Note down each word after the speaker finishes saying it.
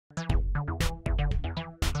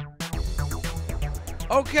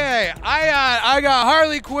Okay, I got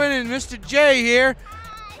Harley Quinn and Mr. J here,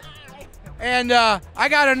 and I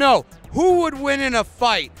gotta know, who would win in a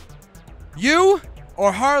fight, you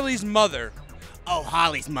or Harley's mother? Oh,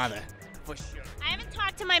 Harley's mother, for sure. I haven't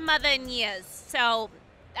talked to my mother in years, so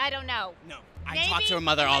I don't know. No, I talk to her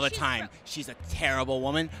mother all the time. She's a terrible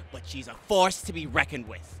woman, but she's a force to be reckoned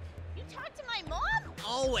with. You talk to my mom?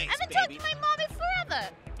 Always, I haven't baby. talked to my mom in forever.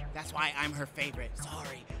 That's why I'm her favorite.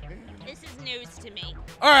 Sorry. This is news to me.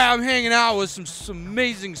 All right, I'm hanging out with some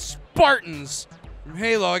amazing Spartans from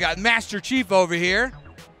Halo. I got Master Chief over here.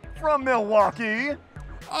 From Milwaukee.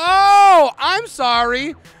 Oh, I'm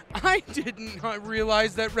sorry. I didn't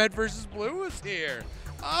realize that Red versus Blue was here.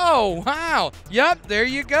 Oh, wow. Yep, there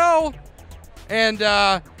you go. And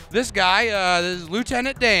this guy, this is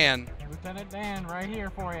Lieutenant Dan. Lieutenant Dan, right here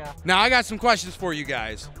for you. Now, I got some questions for you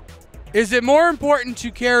guys. Is it more important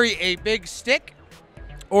to carry a big stick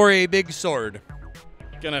or a big sword?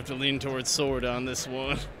 Gonna have to lean towards sword on this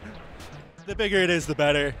one. The bigger it is, the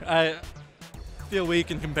better. I feel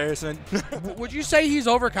weak in comparison. Would you say he's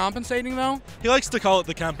overcompensating, though? He likes to call it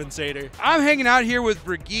the compensator. I'm hanging out here with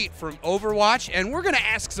Brigitte from Overwatch, and we're going to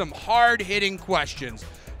ask some hard-hitting questions.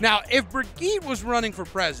 Now, if Brigitte was running for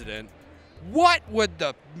president, what would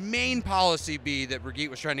the main policy be that Brigitte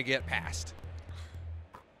was trying to get passed?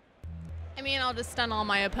 I mean, I'll just stun all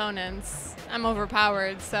my opponents. I'm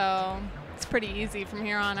overpowered, so it's pretty easy from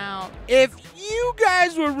here on out. If you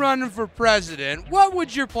guys were running for president, what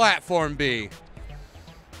would your platform be?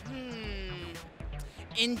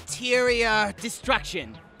 Interior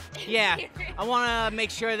destruction. Yeah, I want to make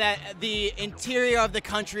sure that the interior of the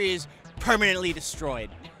country is permanently destroyed.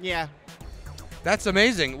 Yeah. That's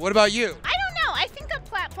amazing. What about you? I don't know. I think a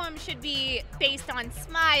platform should be based on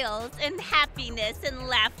smiles and happiness and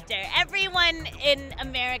laughter. Everyone in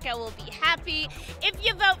America will be happy if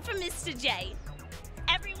you vote for Mr. J.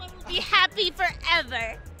 Everyone will be happy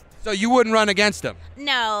forever. So you wouldn't run against him?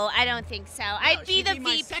 No, I don't think so. I'd be the She'd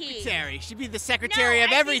VP. Secretary. She'd be the secretary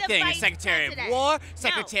of I'd be the everything. vice Secretary president. of War, No.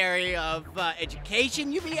 Secretary of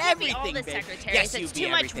Education. You'd be I can't be everything, all the baby. secretaries. Yes, It's you'd be too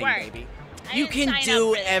much everything, work. baby. I You didn't can sign do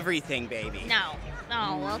up for this. everything, baby. No.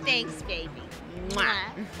 Oh, well, thanks, baby. Mwah.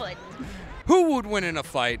 Pudding. Who would win in a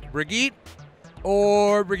fight, Brigitte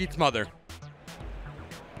or Brigitte's mother?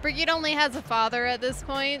 Brigitte only has a father at this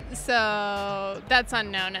point, so that's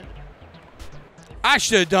unknown. I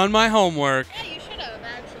should have done my homework. Yeah, you should have,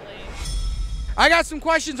 actually. I got some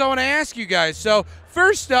questions I want to ask you guys. So,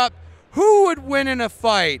 first up, who would win in a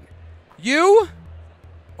fight? You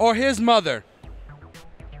or his mother?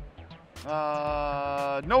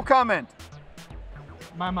 No comment.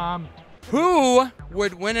 My mom. Who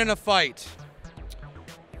would win in a fight?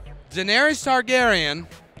 Daenerys Targaryen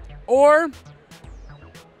or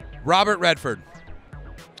Robert Redford?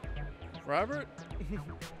 Robert?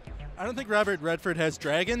 I don't think Robert Redford has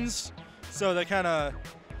dragons, so that kind of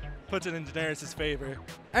puts it in Daenerys' favor.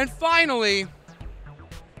 And finally,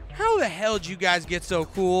 how the hell did you guys get so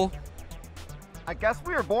cool? I guess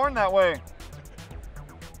we were born that way.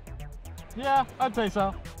 Yeah, I'd say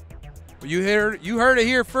so. Well, you heard it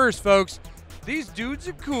here first, folks. These dudes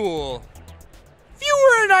are cool. If you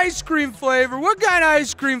were an ice cream flavor, what kind of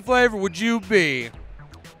ice cream flavor would you be?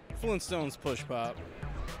 Flintstones push pop.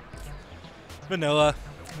 Vanilla.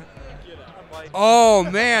 Oh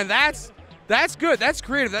man, that's good. That's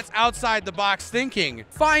creative. That's outside the box thinking.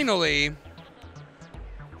 Finally,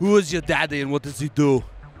 who is your daddy and what does he do?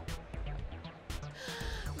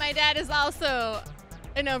 My dad is also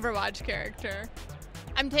an Overwatch character.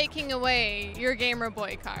 I'm taking away your Gamer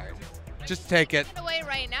Boy card. Just take it. Take it away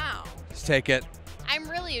right now. Just take it. I'm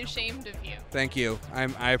really ashamed of you. Thank you.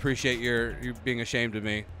 I appreciate you being ashamed of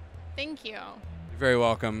me. Thank you. You're very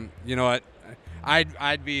welcome. You know what?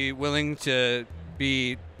 I'd be willing to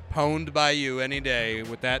be pwned by you any day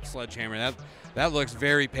with that sledgehammer. That looks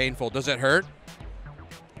very painful. Does it hurt?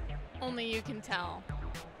 Only you can tell.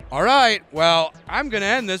 All right. Well, I'm going to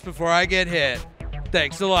end this before I get hit.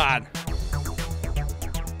 Thanks a lot.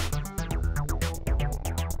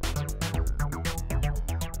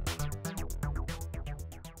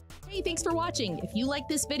 Hey, thanks for watching. If you like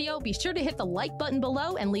this video, be sure to hit the like button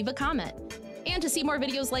below and leave a comment. And to see more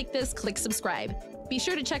videos like this, click subscribe. Be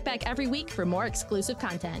sure to check back every week for more exclusive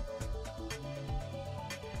content.